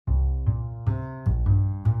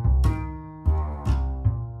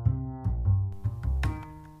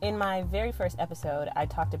In my very first episode, I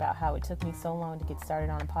talked about how it took me so long to get started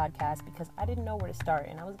on a podcast because I didn't know where to start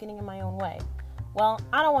and I was getting in my own way. Well,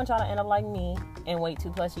 I don't want y'all to end up like me and wait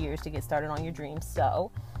 2+ years to get started on your dreams.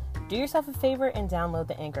 So, do yourself a favor and download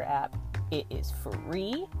the Anchor app. It is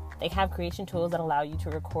free. They have creation tools that allow you to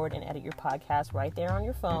record and edit your podcast right there on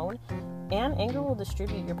your phone. And Anchor will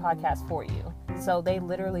distribute your podcast for you. So they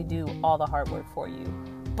literally do all the hard work for you.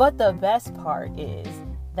 But the best part is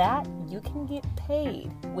that you can get paid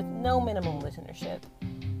with no minimum listenership.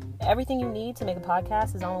 Everything you need to make a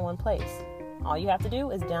podcast is all in one place. All you have to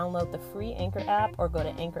do is download the free Anchor app or go to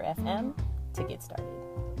Anchor FM to get started.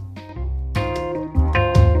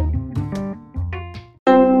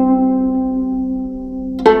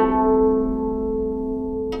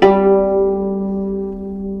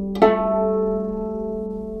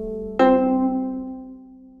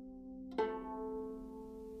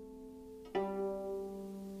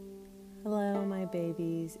 Hello, my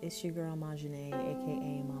babies. It's your girl Majanae,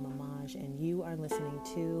 aka Mama Maj, and you are listening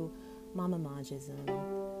to Mama Majism.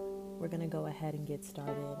 We're going to go ahead and get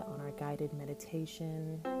started on our guided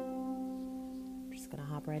meditation. We're just going to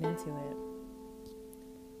hop right into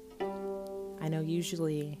it. I know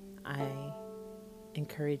usually I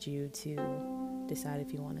encourage you to decide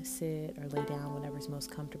if you want to sit or lay down, whatever's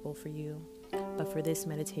most comfortable for you. But for this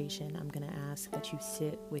meditation, I'm going to ask that you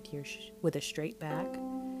sit with a straight back,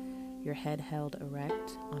 your head held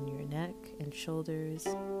erect on your neck and shoulders,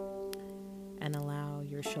 and allow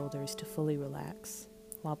your shoulders to fully relax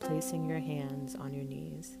while placing your hands on your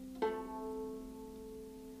knees.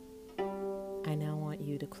 I now want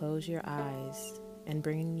you to close your eyes and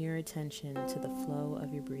bring your attention to the flow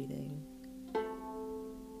of your breathing.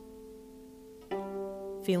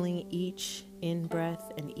 Feeling each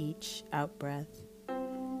in-breath and each out-breath,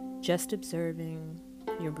 just observing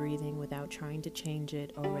your breathing without trying to change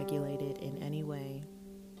it or regulate it in any way.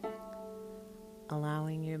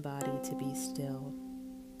 Allowing your body to be still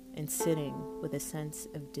and sitting with a sense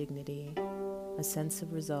of dignity, a sense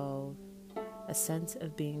of resolve, a sense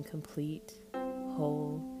of being complete,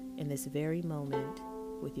 whole in this very moment,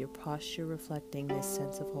 with your posture reflecting this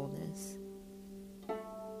sense of wholeness.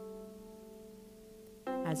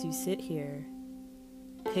 As you sit here,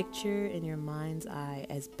 picture in your mind's eye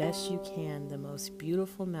as best you can the most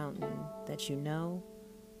beautiful mountain that you know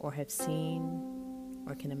or have seen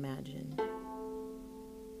or can imagine.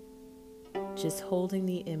 Just holding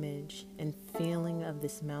the image and feeling of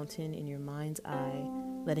this mountain in your mind's eye,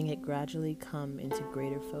 letting it gradually come into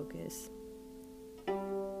greater focus.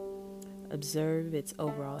 Observe its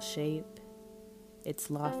overall shape, its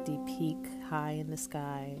lofty peak high in the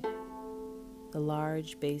sky, the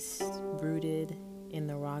large base rooted in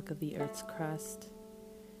the rock of the earth's crust,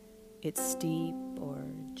 its steep or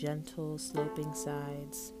gentle sloping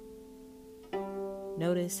sides.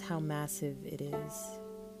 Notice how massive it is,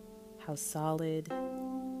 how solid,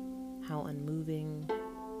 how unmoving,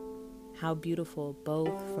 how beautiful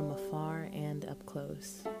both from afar and up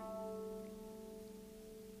close.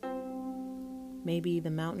 Maybe the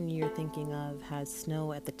mountain you're thinking of has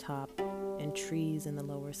snow at the top and trees in the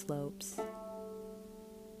lower slopes.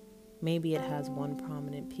 Maybe it has one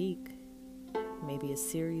prominent peak, maybe a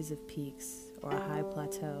series of peaks or a high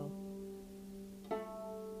plateau.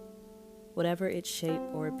 Whatever its shape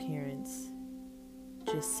or appearance,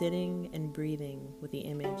 just sitting and breathing with the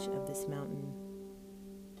image of this mountain.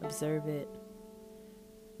 Observe it,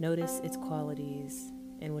 notice its qualities,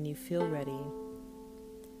 and when you feel ready,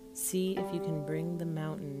 see if you can bring the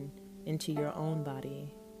mountain into your own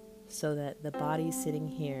body so that the body sitting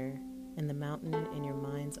here and the mountain in your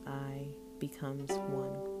mind's eye becomes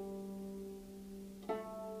one.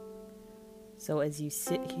 So as you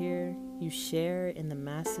sit here, you share in the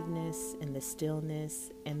massiveness and the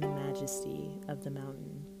stillness and the majesty of the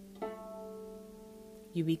mountain.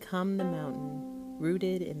 You become the mountain,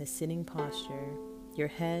 rooted in the sitting posture. Your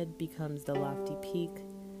head becomes the lofty peak,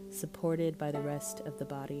 supported by the rest of the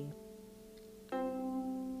body.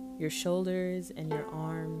 Your shoulders and your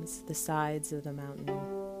arms, the sides of the mountain.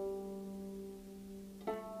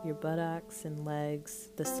 Your buttocks and legs,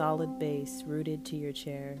 the solid base rooted to your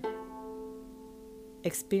chair.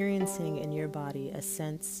 Experiencing in your body a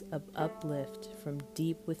sense of uplift from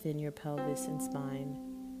deep within your pelvis and spine.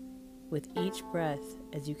 With each breath,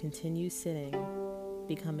 as you continue sitting,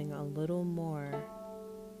 becoming a little more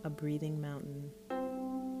a breathing mountain.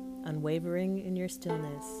 Unwavering in your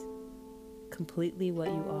stillness, completely what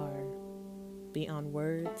you are, beyond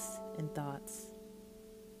words and thoughts.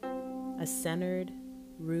 A centered,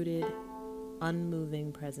 rooted,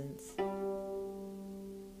 unmoving presence.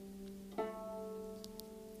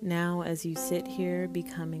 Now, as you sit here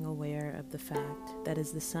becoming aware of the fact that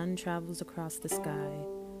as the sun travels across the sky,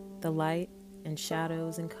 the light and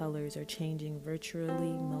shadows and colors are changing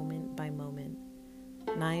virtually moment by moment.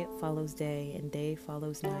 Night follows day and day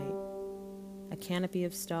follows night. A canopy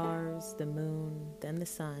of stars, the moon, then the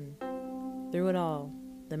sun. Through it all,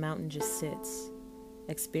 the mountain just sits,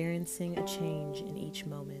 experiencing a change in each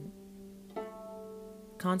moment.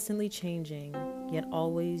 Constantly changing, yet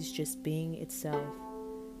always just being itself.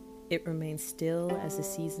 It remains still as the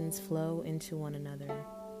seasons flow into one another,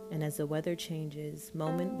 and as the weather changes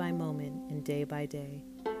moment by moment and day by day.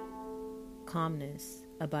 Calmness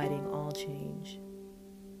abiding all change.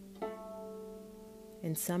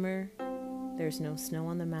 In summer, there's no snow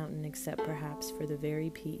on the mountain except perhaps for the very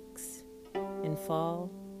peaks. In fall,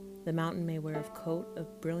 the mountain may wear a coat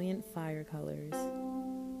of brilliant fire colors.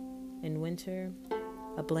 In winter,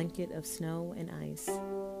 a blanket of snow and ice.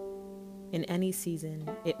 In any season,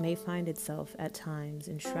 it may find itself at times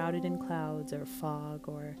enshrouded in clouds or fog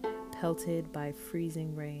or pelted by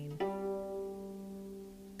freezing rain.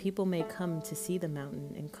 People may come to see the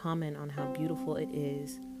mountain and comment on how beautiful it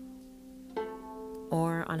is,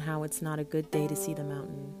 or on how it's not a good day to see the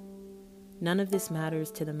mountain. None of this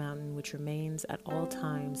matters to the mountain, which remains at all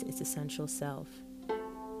times its essential self.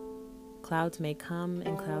 Clouds may come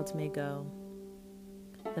and clouds may go.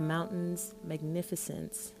 The mountain's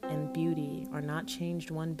magnificence and beauty are not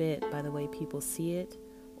changed one bit by the way people see it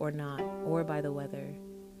or not, or by the weather.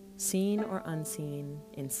 Seen or unseen,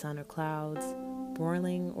 in sun or clouds,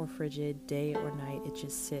 broiling or frigid, day or night, it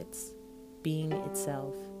just sits, being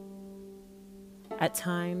itself. At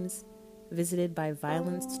times, visited by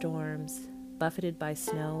violent storms, buffeted by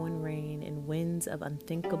snow and rain and winds of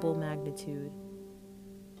unthinkable magnitude.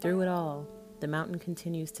 Through it all, the mountain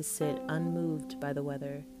continues to sit unmoved by the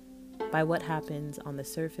weather, by what happens on the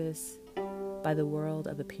surface, by the world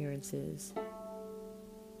of appearances.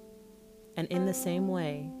 And in the same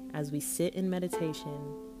way, as we sit in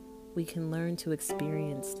meditation, we can learn to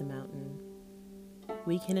experience the mountain.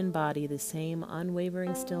 We can embody the same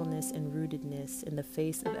unwavering stillness and rootedness in the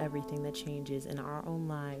face of everything that changes in our own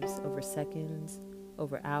lives over seconds,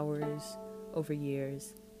 over hours, over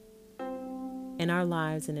years. In our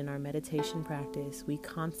lives and in our meditation practice, we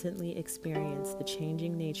constantly experience the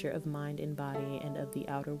changing nature of mind and body and of the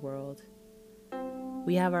outer world.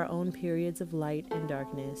 We have our own periods of light and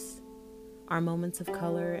darkness, our moments of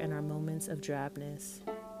color and our moments of drabness.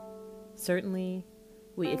 Certainly,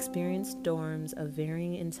 we experience storms of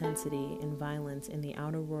varying intensity and violence in the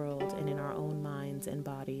outer world and in our own minds and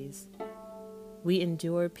bodies. We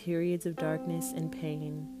endure periods of darkness and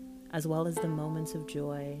pain, as well as the moments of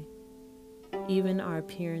joy. Even our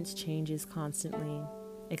appearance changes constantly,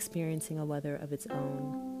 experiencing a weather of its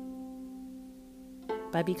own.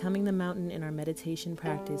 By becoming the mountain in our meditation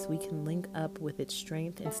practice, we can link up with its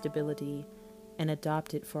strength and stability and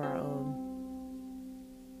adopt it for our own.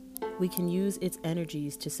 We can use its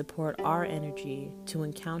energies to support our energy to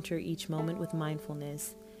encounter each moment with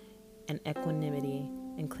mindfulness and equanimity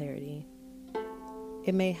and clarity.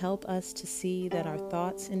 It may help us to see that our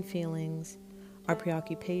thoughts and feelings, our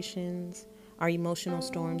preoccupations, our emotional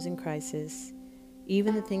storms and crises,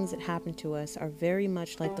 even the things that happen to us, are very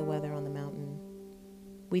much like the weather on the mountain.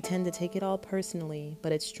 We tend to take it all personally,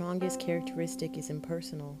 but its strongest characteristic is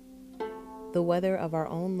impersonal. The weather of our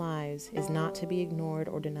own lives is not to be ignored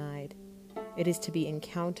or denied. It is to be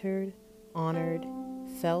encountered, honored,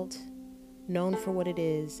 felt, known for what it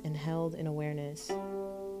is, and held in awareness.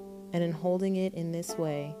 And in holding it in this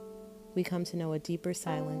way, we come to know a deeper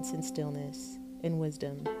silence and stillness and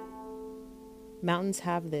wisdom. Mountains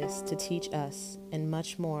have this to teach us, and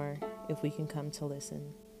much more if we can come to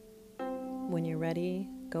listen. When you're ready,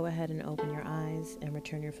 go ahead and open your eyes and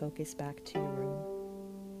return your focus back to your room.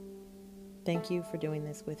 Thank you for doing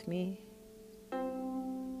this with me.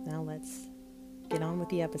 Now let's get on with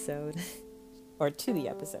the episode, or to the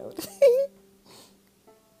episode.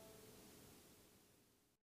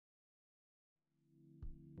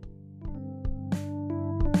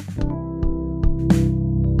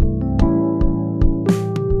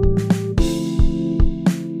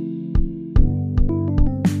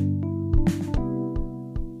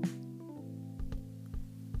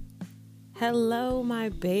 Hello, my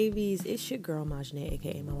babies. It's your girl, Majane,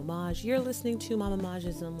 aka Mama Maj. You're listening to Mama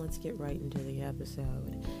Majism. Let's get right into the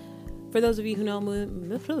episode. For those of you who know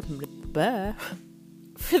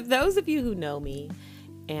me,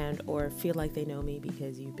 and or feel like they know me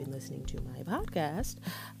because you've been listening to my podcast,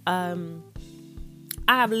 I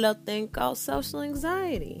have a little thing called social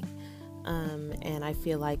anxiety. And I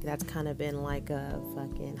feel like that's kind of been like a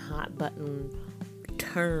fucking hot button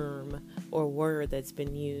term or word that's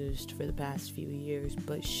been used for the past few years,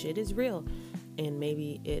 but shit is real. And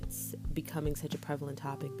maybe it's becoming such a prevalent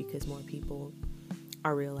topic because more people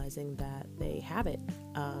are realizing that they have it,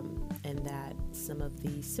 and that some of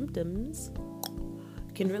the symptoms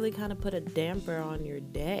can really kind of put a damper on your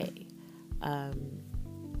day.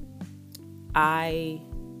 I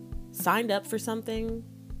signed up for something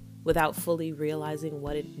without fully realizing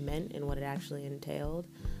what it meant and what it actually entailed.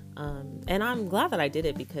 And I'm glad that I did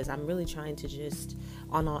it, because I'm really trying to just,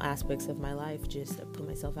 on all aspects of my life, just put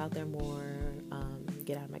myself out there more,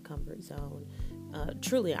 get out of my comfort zone.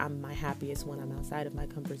 Truly, I'm my happiest when I'm outside of my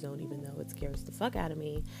comfort zone, even though it scares the fuck out of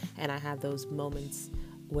me. And I have those moments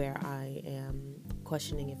where I am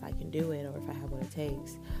questioning if I can do it or if I have what it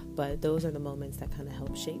takes. But those are the moments that kind of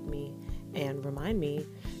help shape me and remind me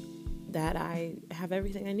that I have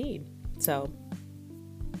everything I need. So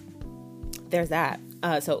there's that.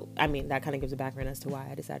 So that kind of gives a background as to why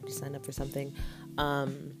I decided to sign up for something.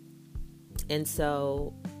 And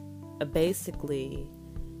so basically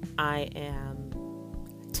I am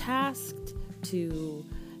tasked to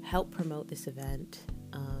help promote this event.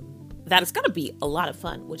 That it's going to be a lot of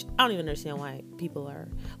fun, which I don't even understand why people are,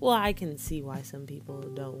 well, I can see why some people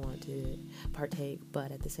don't want to partake,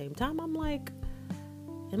 but at the same time, I'm like,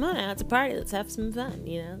 come on out, it's a party, let's have some fun,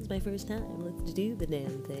 it's my first time, let's do the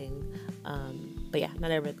damn thing. But yeah,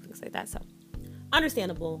 not everybody thinks like that, so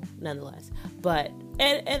understandable nonetheless. But,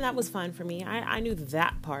 and that was fine for me. I knew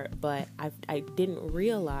that part, but I didn't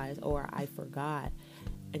realize, or I forgot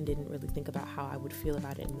and didn't really think about how I would feel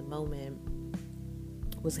about it in the moment,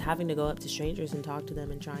 was having to go up to strangers and talk to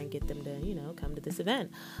them and try and get them to, come to this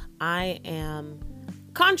event. I am,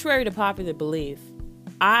 contrary to popular belief,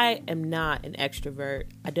 I am not an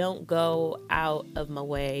extrovert. I don't go out of my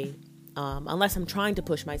way, unless I'm trying to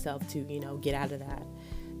push myself to, get out of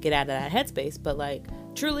that headspace. But like,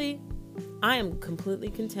 truly, I am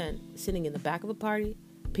completely content sitting in the back of a party,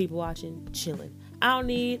 people watching, chilling. I don't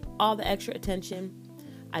need all the extra attention.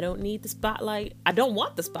 I don't need the spotlight. I don't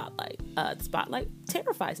want the spotlight. The spotlight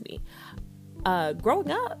terrifies me. Growing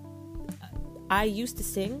up, I used to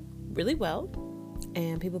sing really well,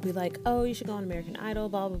 and people be like, oh, you should go on American Idol,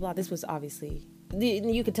 blah, blah, blah. This was obviously,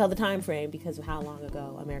 you could tell the time frame because of how long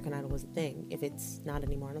ago American Idol was a thing. If it's not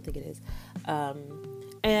anymore, I don't think it is.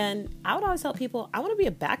 And I would always tell people, I want to be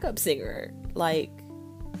a backup singer. Like,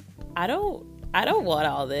 I don't want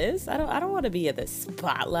all this. I don't want to be at the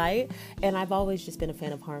spotlight. And I've always just been a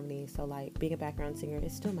fan of harmony. So like, being a background singer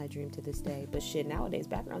is still my dream to this day. But shit, nowadays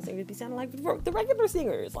background singers be sounding like the regular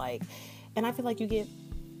singers. Like, and I feel like you get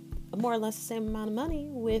more or less the same amount of money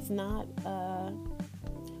with not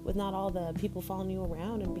all the people following you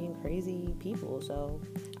around and being crazy people. So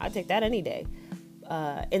I'd take that any day.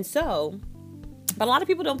 But a lot of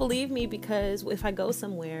people don't believe me, because if I go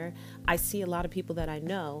somewhere, I see a lot of people that I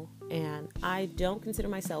know, and I don't consider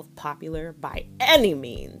myself popular by any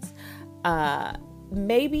means.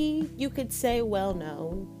 Maybe you could say well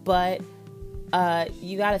known, but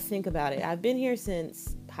you got to think about it. I've been here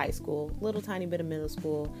since high school, little tiny bit of middle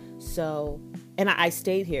school. So, and I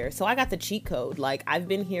stayed here. So I got the cheat code. Like, I've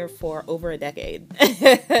been here for over a decade.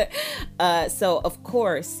 So of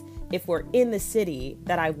course, if we're in the city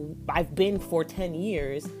that I've been for 10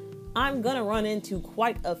 years, I'm going to run into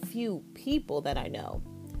quite a few people that I know.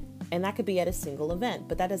 And that could be at a single event,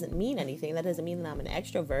 but that doesn't mean anything. That doesn't mean that I'm an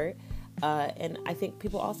extrovert. And I think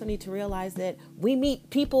people also need to realize that we meet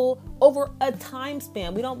people over a time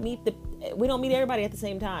span. We don't meet everybody at the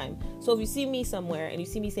same time. So if you see me somewhere and you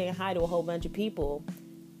see me saying hi to a whole bunch of people,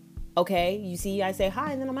 okay, you see, I say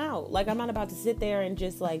hi and then I'm out. Like, I'm not about to sit there and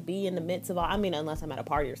just like be in the midst of unless I'm at a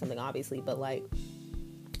party or something, obviously, but like,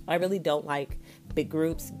 I really don't like big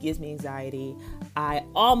groups. Gives me anxiety. I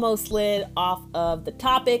almost slid off of the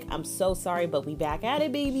topic. I'm so sorry, but we back at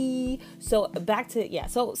it, baby. So back to,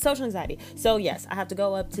 so social anxiety. So yes, I have to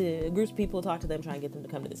go up to groups of people, talk to them, try and get them to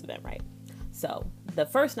come to this event, right? So the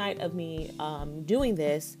first night of me doing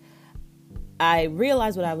this, I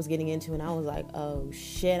realized what I was getting into, and I was like, oh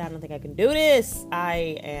shit, I don't think I can do this.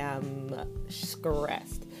 I am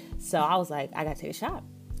stressed. So I was like, I gotta take a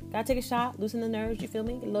shot, loosen the nerves, you feel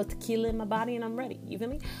me? Get a little tequila in my body and I'm ready, you feel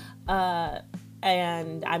me?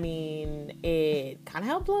 And I mean, it kind of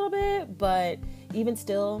helped a little bit, but even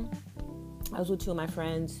still, I was with two of my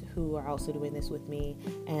friends who are also doing this with me,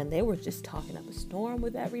 and they were just talking up a storm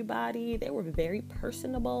with everybody. They were very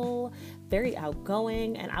personable, very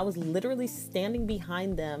outgoing, and I was literally standing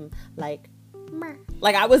behind them like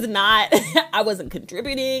I wasn't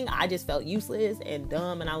contributing. I just felt useless and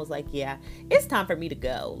dumb, and I was like, yeah, it's time for me to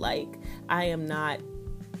go. Like, I am not,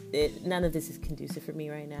 none of this is conducive for me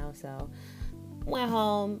right now, so went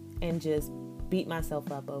home and just beat myself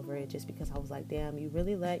up over it, just because I was like, damn, you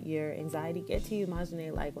really let your anxiety get to you,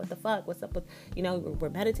 Majane. Like, what the fuck? What's up with, we're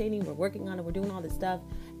meditating, we're working on it, we're doing all this stuff,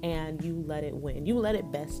 and you let it win. You let it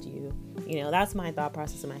best you. That's my thought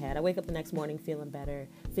process in my head. I wake up the next morning feeling better,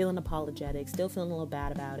 feeling apologetic, still feeling a little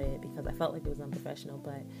bad about it because I felt like it was unprofessional.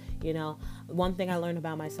 But, one thing I learned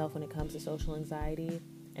about myself when it comes to social anxiety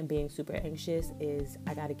and being super anxious is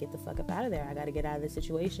I got to get the fuck up out of there. I got to get out of the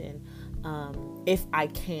situation. If I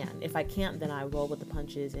can. If I can't, then I roll with the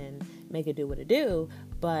punches and make it do what it do.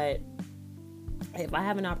 But if I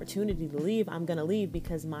have an opportunity to leave, I'm going to leave,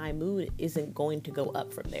 because my mood isn't going to go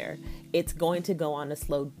up from there. It's going to go on a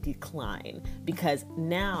slow decline, because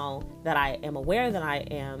now that I am aware that I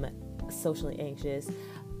am socially anxious,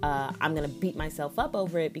 I'm going to beat myself up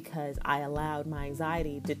over it because I allowed my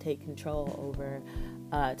anxiety to take control over,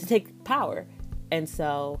 to take power. And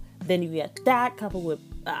so then you get that coupled with,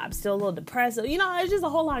 I'm still a little depressed. So, it's just a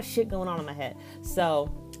whole lot of shit going on in my head.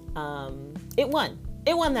 So, it won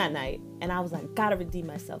that night. And I was like, gotta redeem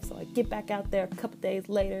myself. So I get back out there a couple days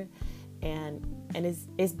later, and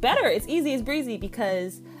it's better. It's easy, it's breezy,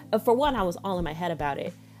 because for one, I was all in my head about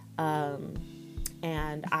it.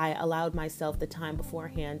 And I allowed myself the time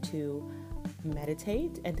beforehand to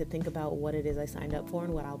meditate and to think about what it is I signed up for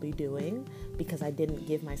and what I'll be doing, because I didn't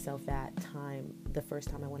give myself that time the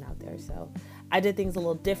first time I went out there. So I did things a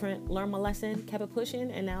little different, learned my lesson, kept it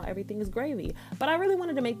pushing, and now everything is gravy. But I really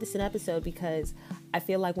wanted to make this an episode because I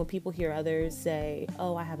feel like when people hear others say,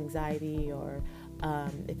 oh, I have anxiety, or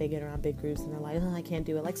if they get around big groups and they're like, oh, I can't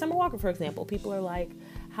do it. Like Summer Walker, for example, people are like,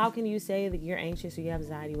 how can you say that you're anxious or you have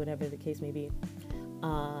anxiety, whatever the case may be?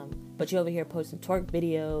 But you over here posting twerk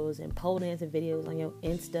videos and pole dancing videos on your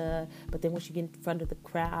Insta, but then once you get in front of the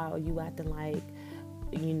crowd, you acting like,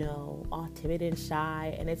 all timid and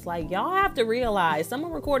shy. And it's like, y'all have to realize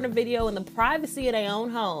someone recording a video in the privacy of their own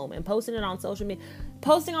home and posting it on social media.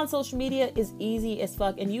 Posting on social media is easy as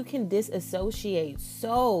fuck, and you can disassociate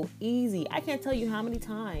so easy. I can't tell you how many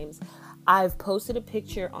times I've posted a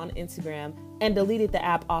picture on Instagram and deleted the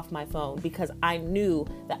app off my phone because I knew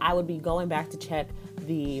that I would be going back to check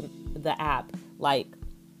the app like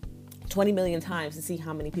 20 million times to see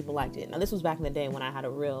how many people liked it. Now, this was back in the day when I had a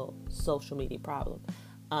real social media problem.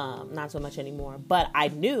 Not so much anymore. But I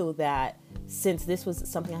knew that since this was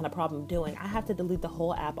something I had a problem doing, I have to delete the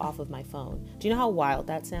whole app off of my phone. Do you know how wild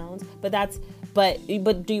that sounds? But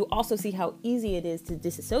do you also see how easy it is to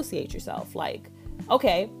disassociate yourself? Like,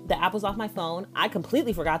 okay, the app was off my phone. I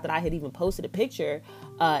completely forgot that I had even posted a picture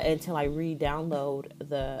until I re-download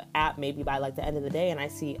the app maybe by like the end of the day, and I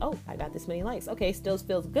see, oh, I got this many likes. Okay, still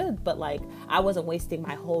feels good, but like I wasn't wasting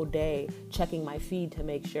my whole day checking my feed to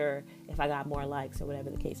make sure if I got more likes or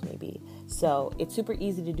whatever the case may be. So it's super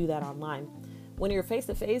easy to do that online. When you're face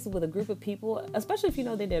to face with a group of people, especially if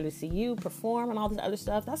they're there to see you perform and all this other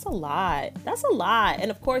stuff, that's a lot.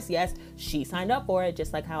 And of course, yes, she signed up for it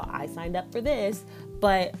just like how I signed up for this.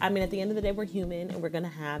 But I mean, at the end of the day, we're human, and we're going to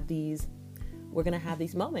have these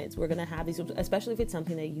moments. We're going to have these, especially if it's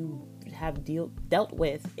something that you have dealt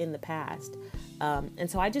with in the past. And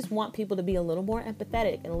so I just want people to be a little more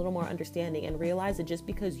empathetic and a little more understanding, and realize that just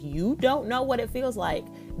because you don't know what it feels like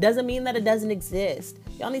doesn't mean that it doesn't exist.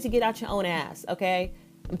 Y'all need to get out your own ass, okay?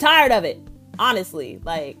 I'm tired of it, honestly.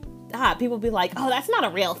 Like, people be like, oh, that's not a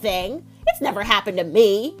real thing. It's never happened to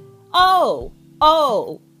me. Oh,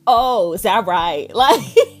 is that right? Like,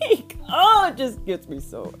 it just gets me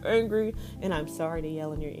so angry, and I'm sorry to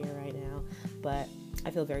yell in your ear right now, but I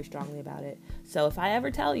feel very strongly about it. So if I ever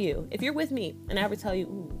tell you, if you're with me and I ever tell you,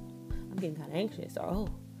 ooh, I'm getting kind of anxious, or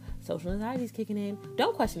social anxiety's kicking in,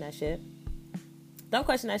 don't question that shit.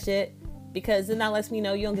 Because then that lets me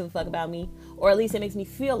know you don't give a fuck about me, or at least it makes me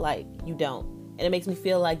feel like you don't. And it makes me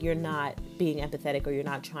feel like you're not being empathetic, or you're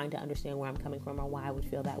not trying to understand where I'm coming from or why I would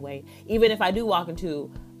feel that way. Even if I do walk into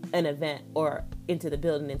an event or into the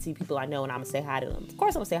building and see people I know and I'm going to say hi to them. Of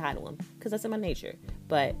course I'm going to say hi to them because that's in my nature.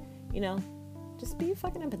 But, just be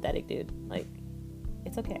fucking empathetic, dude. Like,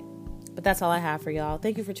 it's okay. But that's all I have for y'all.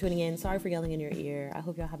 Thank you for tuning in. Sorry for yelling in your ear. I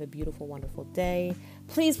hope y'all have a beautiful, wonderful day.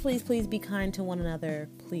 Please, please, please be kind to one another.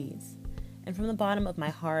 Please. And from the bottom of my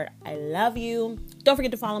heart, I love you. Don't forget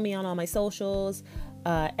to follow me on all my socials,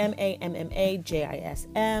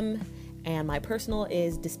 MAMMAJISM. And my personal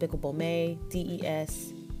is Despicable May,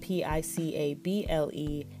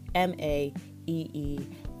 DESPICABLEMAEE.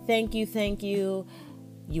 Thank you.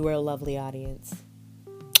 You are a lovely audience.